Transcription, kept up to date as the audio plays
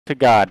To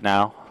God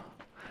now.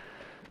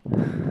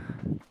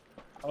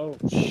 Oh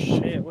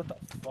shit, what the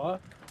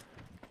fuck?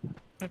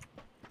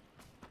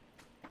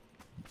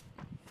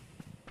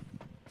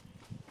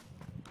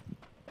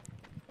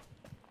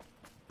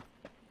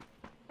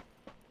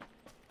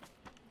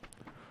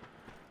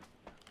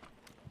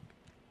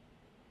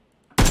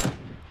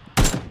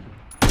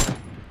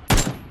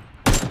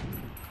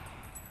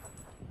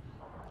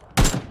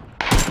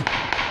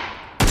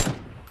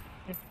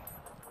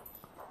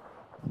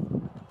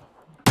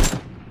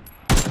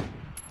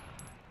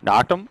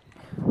 Knocked him.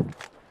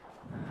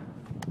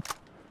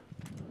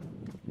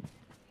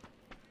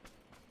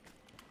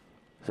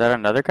 Is that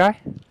another guy?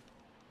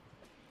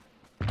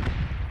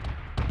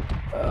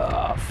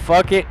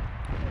 Fuck it.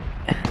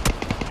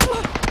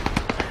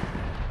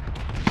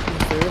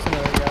 There is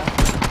another guy.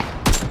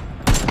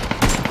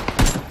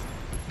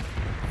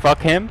 Fuck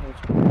him.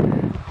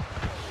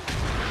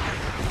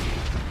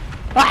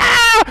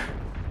 Ah!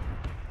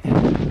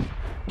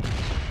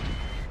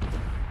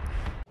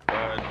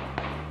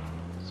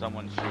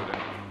 Someone's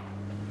shooting.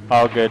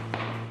 All good.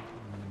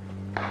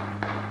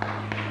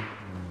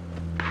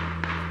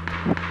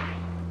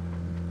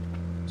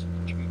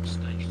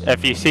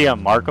 If you see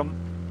him, mark him.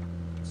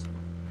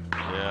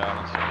 Yeah,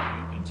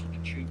 I don't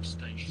see him.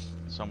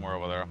 Somewhere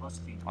over there,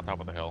 on top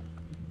of the hill.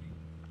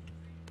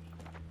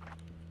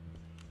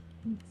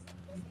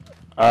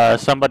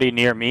 Somebody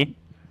near me.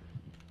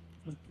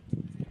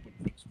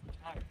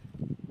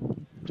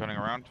 Turning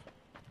around.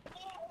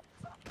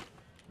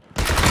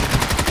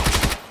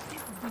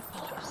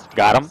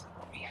 Got him.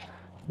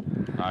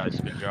 Nice,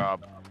 good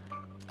job.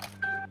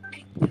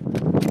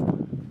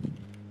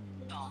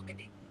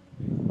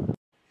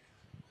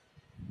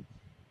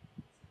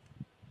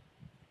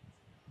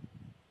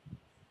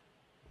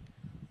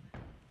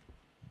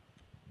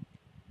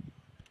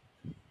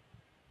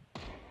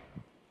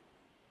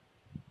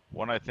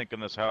 One, I think, in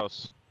this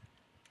house.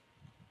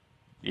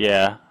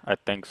 Yeah, I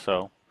think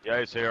so. Yeah,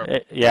 he's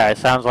here. Yeah, it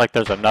sounds like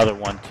there's another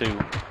one too.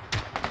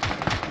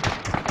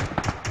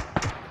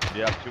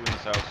 Yeah, two in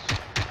this house.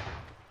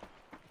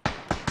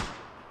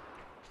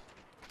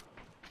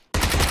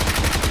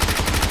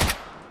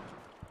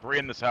 Three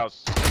in this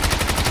house.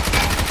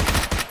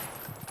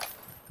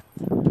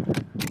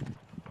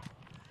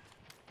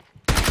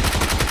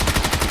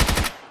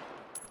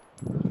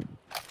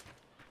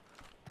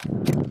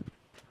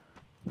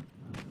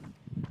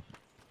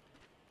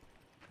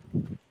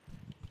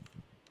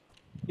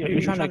 Yeah,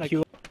 you're trying to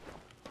queue.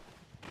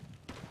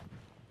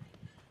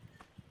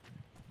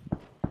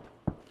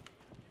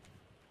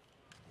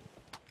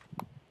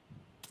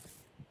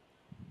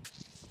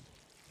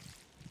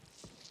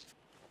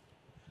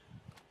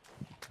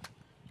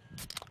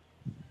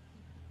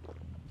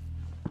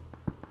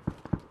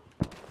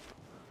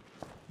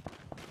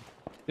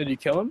 Did you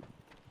kill him?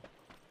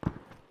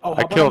 Oh,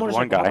 I killed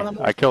one guy.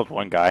 I killed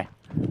one guy.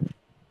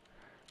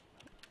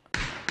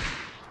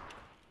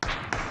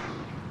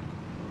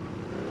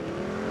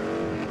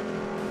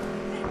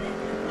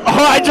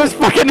 Oh, I just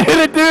fucking hit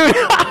a dude!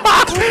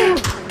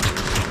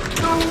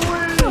 No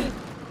way!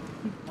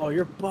 Oh,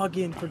 you're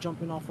bugging for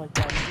jumping off like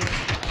that.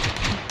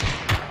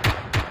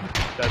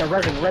 Yeah,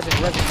 resin.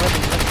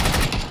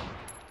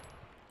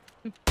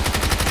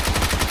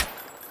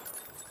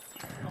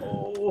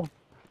 Oh.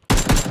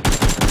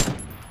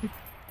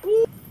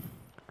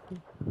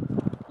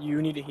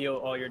 You need to heal.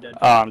 Oh, you're dead.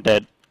 Oh, I'm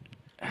dead.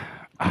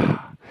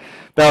 That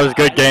was a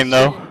good game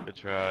though. Good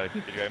try.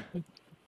 Good game.